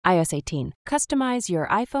iOS 18. Customize your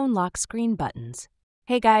iPhone lock screen buttons.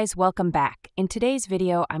 Hey guys, welcome back. In today's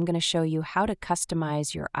video, I'm going to show you how to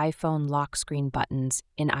customize your iPhone lock screen buttons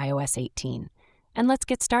in iOS 18. And let's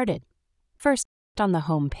get started. First, on the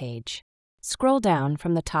home page, scroll down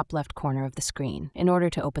from the top left corner of the screen in order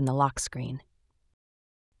to open the lock screen.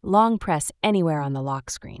 Long press anywhere on the lock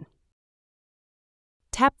screen.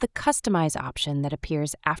 Tap the Customize option that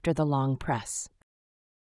appears after the long press.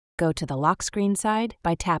 Go to the lock screen side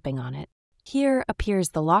by tapping on it. Here appears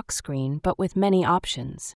the lock screen, but with many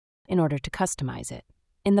options in order to customize it.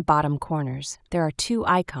 In the bottom corners, there are two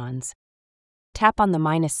icons. Tap on the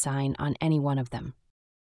minus sign on any one of them.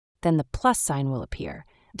 Then the plus sign will appear,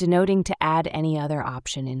 denoting to add any other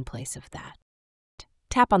option in place of that.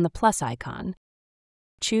 Tap on the plus icon.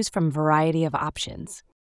 Choose from a variety of options.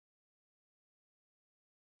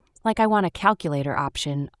 Like I want a calculator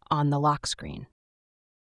option on the lock screen.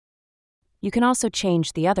 You can also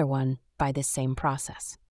change the other one by this same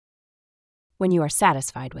process. When you are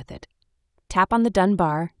satisfied with it, tap on the Done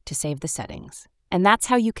bar to save the settings. And that's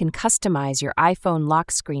how you can customize your iPhone lock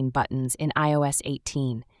screen buttons in iOS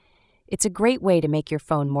 18. It's a great way to make your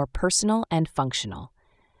phone more personal and functional.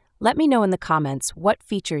 Let me know in the comments what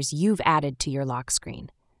features you've added to your lock screen.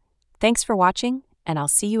 Thanks for watching, and I'll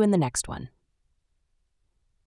see you in the next one.